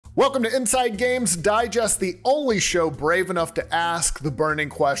Welcome to Inside Games Digest, the only show brave enough to ask the burning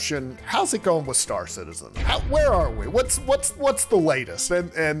question, how's it going with Star Citizen? Where are we? What's the latest?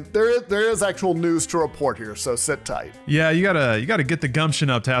 And there is actual news to report here, so sit tight. Yeah, you gotta get the gumption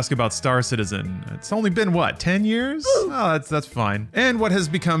up to ask about Star Citizen. It's only been, what, 10 years? Oh, that's fine. And what has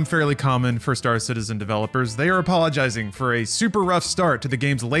become fairly common for Star Citizen developers, they are apologizing for a super rough start to the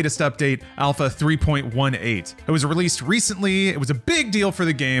game's latest update, Alpha 3.18. It was released recently, it was a big deal for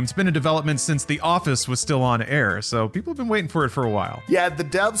the game. It's been in development since The Office was still on air, so people have been waiting for it for a while. Yeah, the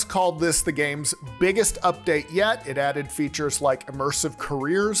devs called this the game's biggest update yet. It added features like immersive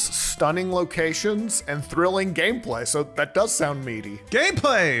careers, stunning locations, and thrilling gameplay, so that does sound meaty.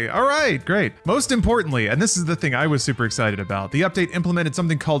 Gameplay! All right, great. Most importantly, and this is the thing I was super excited about, the update implemented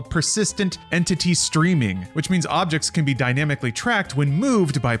something called persistent entity streaming, which means objects can be dynamically tracked when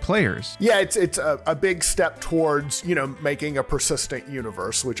moved by players. Yeah, it's a big step towards, making a persistent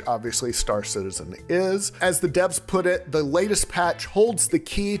universe, which obviously Star Citizen is. As the devs put it, the latest patch holds the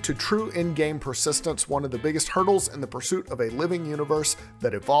key to true in-game persistence, one of the biggest hurdles in the pursuit of a living universe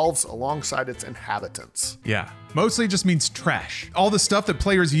that evolves alongside its inhabitants. Yeah, mostly just means trash. All the stuff that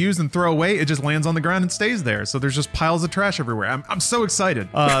players use and throw away, it just lands on the ground and stays there. So there's just piles of trash everywhere. I'm so excited.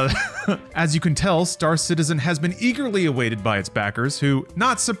 As you can tell, Star Citizen has been eagerly awaited by its backers, who,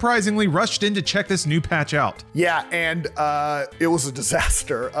 not surprisingly, rushed in to check this new patch out. Yeah, and it was a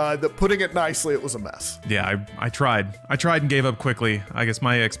disaster. Putting it nicely, it was a mess. Yeah, I tried. I tried and gave up quickly. I guess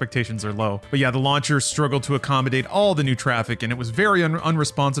my expectations are low. But yeah, the launcher struggled to accommodate all the new traffic, and it was very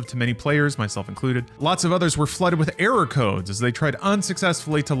unresponsive to many players, myself included. Lots of others were flooded with error codes as they tried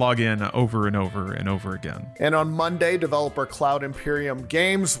unsuccessfully to log in over and over and over again. And on Monday, developer Cloud Imperium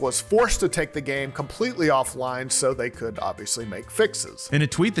Games was forced to take the game completely offline so they could obviously make fixes. In a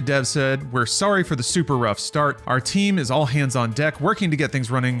tweet, the dev said, "We're sorry for the super rough start. Our team is all hands on deck, working to get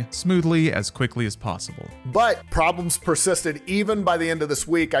things running smoothly as quickly as possible." But problems persisted even by the end of this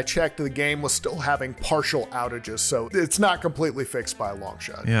week. I checked, the game was still having partial outages, so it's not completely fixed by a long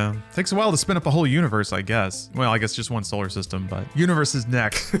shot. Yeah, takes a while to spin up a whole universe, I guess. Well, I guess just one solar system, but universe is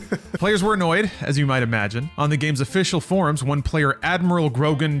next. Players were annoyed, as you might imagine. On the game's official forums, one player, Admiral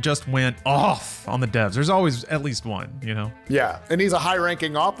Grogan, just went off on the devs. There's always at least one, Yeah, and he's a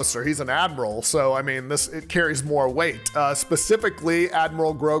high-ranking officer. He's an admiral, so I mean, it carries more weight. Specifically,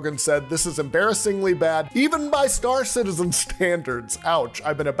 Admiral Grogan said, "This is embarrassingly bad, even by Star Citizen standards. Ouch.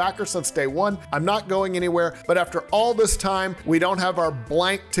 I've been a backer since day one. I'm not going anywhere, but after all this time, we don't have our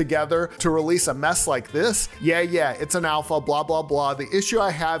blank together to release a mess like this. Yeah, it's an alpha, blah, blah, blah. The issue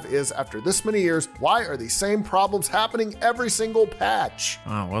I have is, after this many years, why are these same problems happening every single patch?"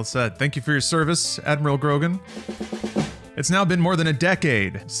 Oh, well said. Thank you for your service, Admiral Grogan. It's now been more than a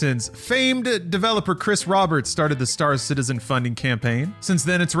decade since famed developer Chris Roberts started the Star Citizen funding campaign. Since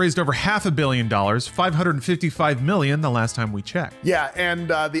then, it's raised over $500 million, $555 million the last time we checked. Yeah, and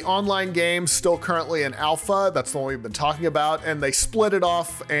the online game's still currently in alpha. That's the one we've been talking about. And they split it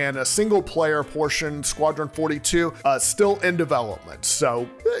off, and a single player portion, Squadron 42, still in development. So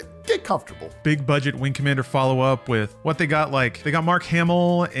get comfortable. Big budget Wing Commander follow-up with what they got, they got Mark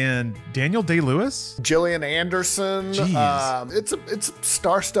Hamill and Daniel Day-Lewis? Gillian Anderson. Jeez. It's a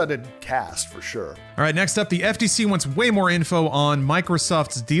star-studded cast for sure. All right, next up, the FTC wants way more info on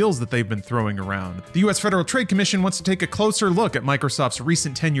Microsoft's deals that they've been throwing around. The U.S. Federal Trade Commission wants to take a closer look at Microsoft's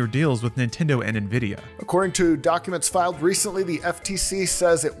recent 10-year deals with Nintendo and Nvidia. According to documents filed recently, the FTC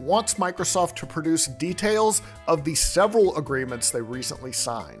says it wants Microsoft to produce details of the several agreements they recently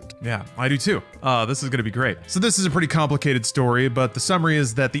signed. Yeah, I do too. This is going to be great. So this is a pretty complicated story, but the summary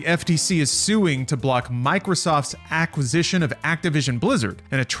is that the FTC is suing to block Microsoft's acquisition of Activision Blizzard,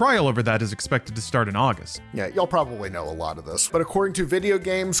 and a trial over that is expected to start in August. Yeah, y'all probably know a lot of this, but according to Video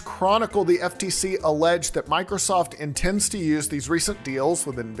Games Chronicle, the FTC alleged that Microsoft intends to use these recent deals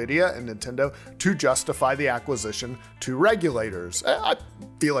with Nvidia and Nintendo to justify the acquisition to regulators. I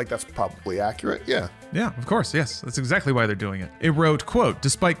feel like that's probably accurate, yeah. Yeah, of course, yes. That's exactly why they're doing it. It wrote, quote,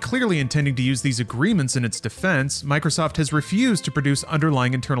 "Despite clearly intending to use these agreements in its defense, Microsoft has refused to produce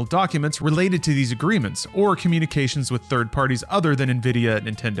underlying internal documents related to these agreements or communications with third parties other than Nvidia,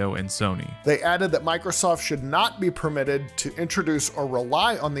 Nintendo, and Sony." They added that Microsoft should not be permitted to introduce or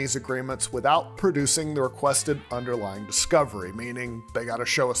rely on these agreements without producing the requested underlying discovery, meaning they got to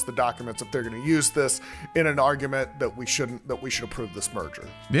show us the documents if they're going to use this in an argument that we should approve this merger.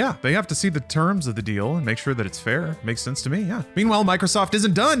 Yeah, they have to see the terms of the deal and make sure that it's fair. Makes sense to me, yeah. Meanwhile, Microsoft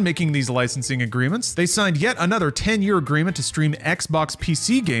isn't done making these licensing agreements. They signed yet another 10-year agreement to stream Xbox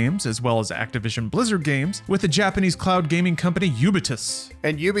PC games, as well as Activision Blizzard games, with the Japanese cloud gaming company Ubitus.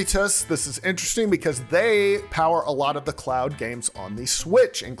 And Ubitus, this is interesting because they power a lot of the cloud games on the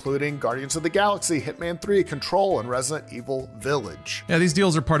Switch, including Guardians of the Galaxy, Hitman 3, Control, and Resident Evil Village. Yeah, these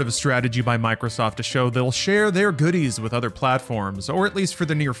deals are part of a strategy by Microsoft to show they'll share their goodies with other platforms, or at least for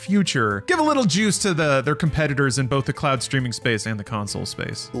the near future, give a little juice to their competitors in both the cloud streaming space and the console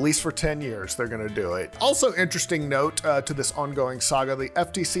space. At least for 10 years, they're going to do it. Also, interesting note to this ongoing saga, the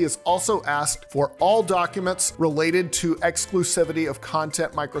FTC has also asked for all documents related to exclusivity of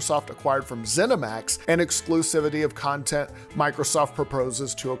content Microsoft acquired from ZeniMax and exclusivity of content Microsoft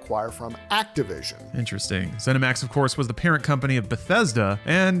proposes to acquire from Activision. Interesting. ZeniMax, of course, was the parent company of Bethesda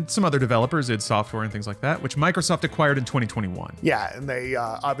and some other developers, id Software and things like that, which Microsoft acquired in 2021. Yeah, and they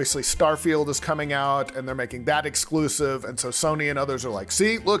obviously Starfield is coming out and they're making that exclusive. And so Sony and others are like,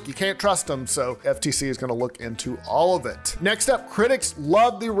 see, look, you can't trust them. So FTC is going to look into all of it. Next up, critics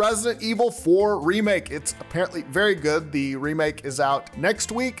love the Resident Evil 4 remake. It's apparently very good. The remake is out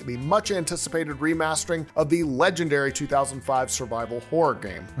next week, the much anticipated remastering of the legendary 2005 survival horror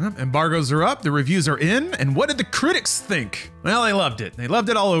game. Embargoes are up, the reviews are in, and what did the critics think? Well, they loved it. They loved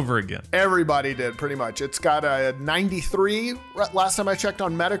it all over again. Everybody did, pretty much. It's got a 93 last time I checked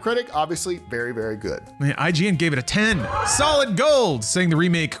on Metacritic. Obviously, very, very good. IGN gave it a 10. Solid gold, saying the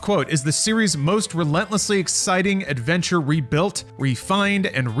remake, quote, is the series' most relentlessly exciting adventure rebuilt, refined,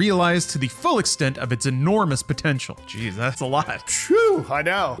 and realized to the full extent of its enormous potential. Jeez, that's a lot. Phew, I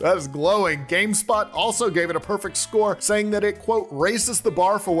know. That is glowing. GameSpot also gave it a perfect score, saying that it, quote, raises the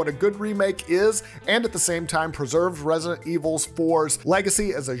bar for what a good remake is, and at the same time preserves Resident Evil 4's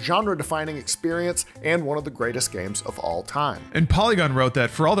legacy as a genre-defining experience and one of the greatest games of all time. And Polygon wrote that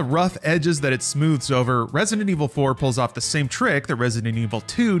for all the rough edges that it smooths over, Resident Evil 4 pulls off the same trick that Resident Evil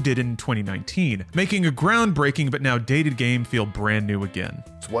 2 did in 2019, making a groundbreaking but now dated game feel brand new again.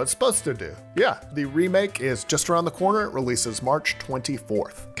 It's what it's supposed to do. Yeah, the remake is just around the corner. It releases March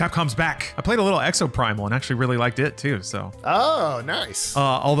 24th. Capcom's back. I played a little Exoprimal and actually really liked it too, so. Oh, nice.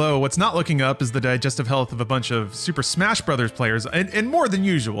 Although what's not looking up is the digestive health of a bunch of Super Smash Brothers players, and more than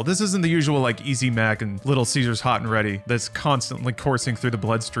usual. This isn't the usual like Easy Mac and Little Caesars Hot and Ready that's constantly coursing through the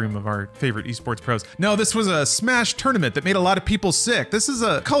bloodstream of our favorite esports pros. No, this was a Smash tournament that made a lot of people sick. This is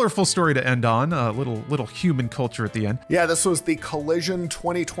a colorful story to end on, a little human culture at the end. Yeah, this was the Collision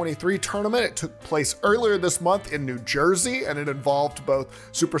 2023 tournament. It took place earlier this month in New Jersey, and it involved both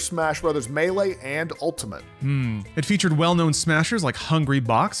Super Smash Bros. Melee and Ultimate. It featured well-known smashers like Hungry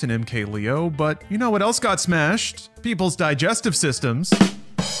Box and MK Leo, but you know what else got smashed? People's digestive systems.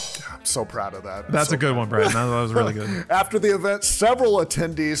 I'm so proud of that. That's a good one, Brad. That was really good. After the event, several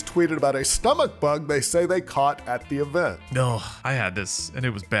attendees tweeted about a stomach bug they say they caught at the event. No, I had this and it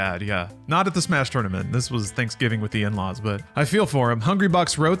was bad, yeah. Not at the Smash tournament. This was Thanksgiving with the in-laws, but I feel for him. Hungry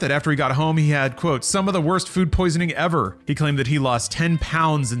Bucks wrote that after he got home, he had, quote, some of the worst food poisoning ever. He claimed that he lost 10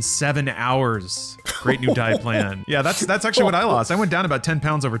 pounds in 7 hours. Great new diet plan. Yeah, that's actually what I lost. I went down about 10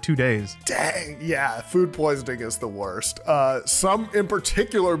 pounds over 2 days. Dang, yeah, food poisoning is the worst. Some in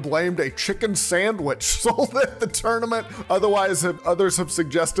particular blamed a chicken sandwich sold at the tournament. Others have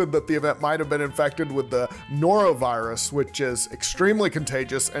suggested that the event might have been infected with the norovirus, which is extremely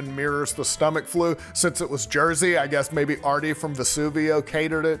contagious and mirrors the stomach flu. Since it was Jersey, I guess maybe Artie from Vesuvio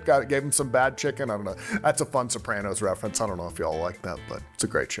catered it, gave him some bad chicken. I don't know. That's a fun Sopranos reference. I don't know if y'all like that, but it's a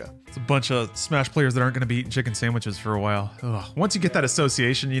great show. It's a bunch of Smash players that aren't going to be eating chicken sandwiches for a while. Ugh. Once you get that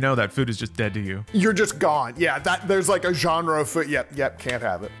association, you know that food is just dead to you. You're just gone. Yeah, there's like a genre of food. Yep, can't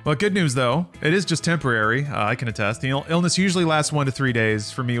have it. Well, good news though, it is just temporary. I can attest. The illness usually lasts 1 to 3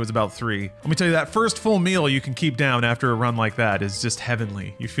 days. For me, it was about 3. Let me tell you, that first full meal you can keep down after a run like that is just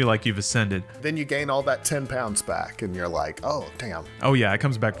heavenly. You feel like you've ascended. Then you gain all that 10 pounds back and you're like, oh, damn. Oh yeah, it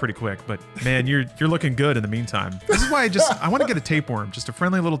comes back pretty quick, but man, you're looking good in the meantime. This is why I want to get a tapeworm, just a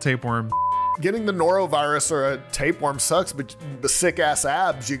friendly little tapeworm. Getting the norovirus or a tapeworm sucks, but the sick ass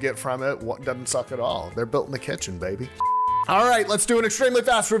abs you get from it doesn't suck at all. They're built in the kitchen, baby. All right, let's do an extremely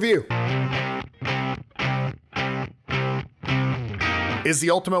fast review. Is the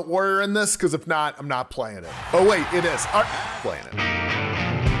Ultimate Warrior in this? Because if not, I'm not playing it. Oh wait, it is. All right, playing it.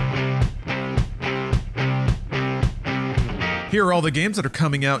 Here are all the games that are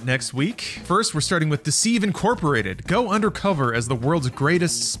coming out next week. First, we're starting with Deceive Incorporated. Go undercover as the world's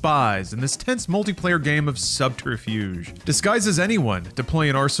greatest spies in this tense multiplayer game of subterfuge. Disguise as anyone, deploy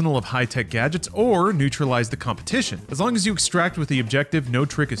an arsenal of high-tech gadgets, or neutralize the competition. As long as you extract with the objective, no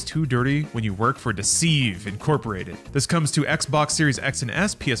trick is too dirty when you work for Deceive Incorporated. This comes to Xbox Series X and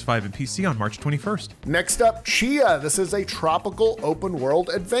S, PS5, and PC on March 21st. Next up, Chia. This is a tropical open-world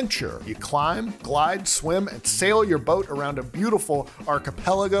adventure. You climb, glide, swim, and sail your boat around a beautiful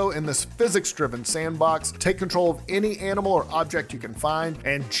archipelago in this physics-driven sandbox. Take control of any animal or object you can find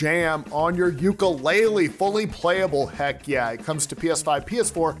and jam on your ukulele. Fully playable, heck yeah. It comes to PS5,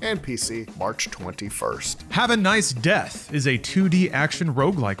 PS4, and PC March 21st. Have a Nice Death is a 2D action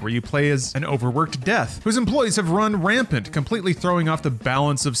roguelike where you play as an overworked death whose employees have run rampant, completely throwing off the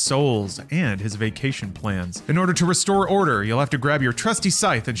balance of souls and his vacation plans. In order to restore order, you'll have to grab your trusty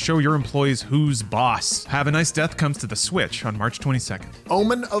scythe and show your employees who's boss. Have a Nice Death comes to the Switch on March 22nd.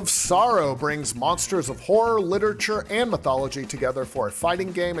 Omen of Sorrow brings monsters of horror, literature, and mythology together for a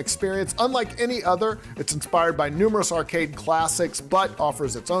fighting game experience unlike any other. It's inspired by numerous arcade classics, but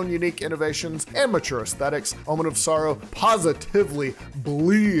offers its own unique innovations and mature aesthetics. Omen of Sorrow positively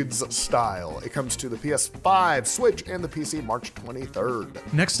bleeds style. It comes to the PS5, Switch, and the PC March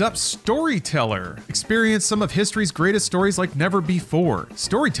 23rd. Next up, Storyteller. Experience some of history's greatest stories like never before.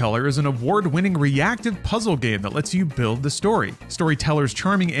 Storyteller is an award-winning reactive puzzle game that lets you build the story. Storyteller's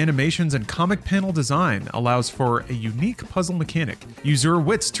charming animations and comic panel design allows for a unique puzzle mechanic. Use your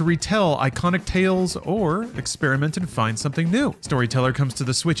wits to retell iconic tales or experiment and find something new. Storyteller comes to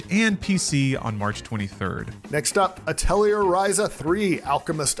the Switch and PC on March 23rd. Next up, Atelier Ryza 3,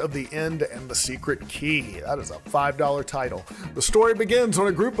 Alchemist of the End and the Secret Key. That is a $5 title. The story begins when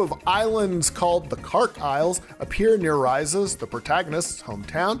a group of islands called the Kark Isles appear near Ryza's, the protagonist's,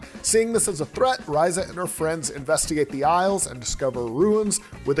 hometown. Seeing this as a threat, Ryza and her friends investigate the isles and discover ruins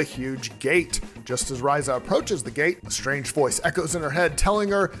with a huge gate. Just as Ryza approaches the gate, a strange voice echoes in her head telling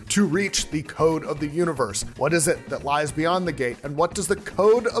her to reach the code of the universe. What is it that lies beyond the gate, and what does the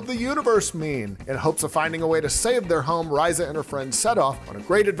code of the universe mean? In hopes of finding a way to save their home, Ryza and her friends set off on a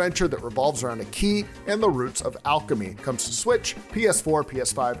great adventure that revolves around a key and the roots of alchemy. Comes to Switch, PS4,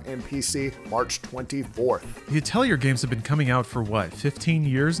 PS5, and PC March 24th. The Atelier games have been coming out for what, 15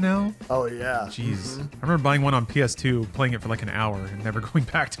 years now? Oh yeah. Jeez. I remember buying one on PS2, playing it for like an hour and never going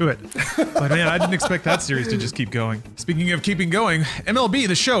back to it. But man, I didn't expect that series to just keep going. Speaking of keeping going, MLB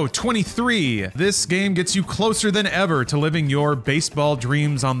The Show 23. This game gets you closer than ever to living your baseball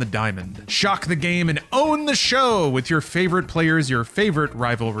dreams on the diamond. Shock the game and own the show with your favorite players, your favorite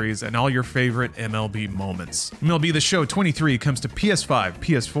rivalries, and all your favorite MLB moments. MLB The Show 23 comes to PS5,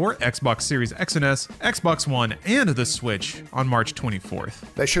 PS4, Xbox Series X and S, Xbox One, and the Switch on March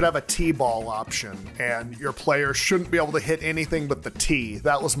 24th. They should have a T-ball option, and your players shouldn't be able to hit anything but the T.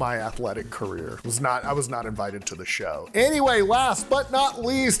 That was my athletic career. I was not invited to the show. Anyway, last but not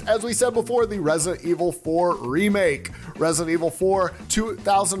least, as we said before, the Resident Evil 4 remake. Resident Evil 4,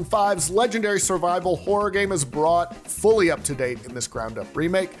 2005's legendary survival horror game, is brought fully up to date in this ground-up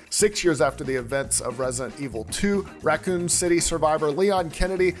remake. 6 years after the events of Resident Evil 2, Raccoon City survivor Leon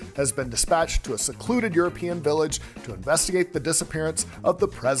Kennedy has been dispatched to a secluded European village to investigate the disappearance of the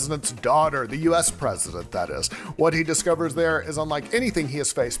president's daughter, the US president, that is. What he discovers there is unlike anything he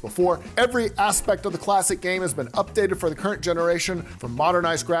has faced before. Every aspect of the classic game has been updated for the current generation, from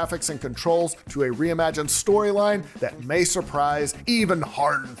modernized graphics and controls to a reimagined storyline that may surprise even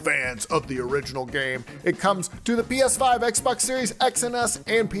hardened fans of the original game. It comes to the PS5, Xbox Series X and S,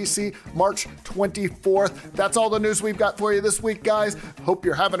 and PC March 24th. That's all the news we've got for you this week, guys. Hope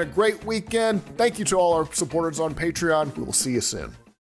you're having a great weekend. Thank you to all our supporters on Patreon. We will see you soon.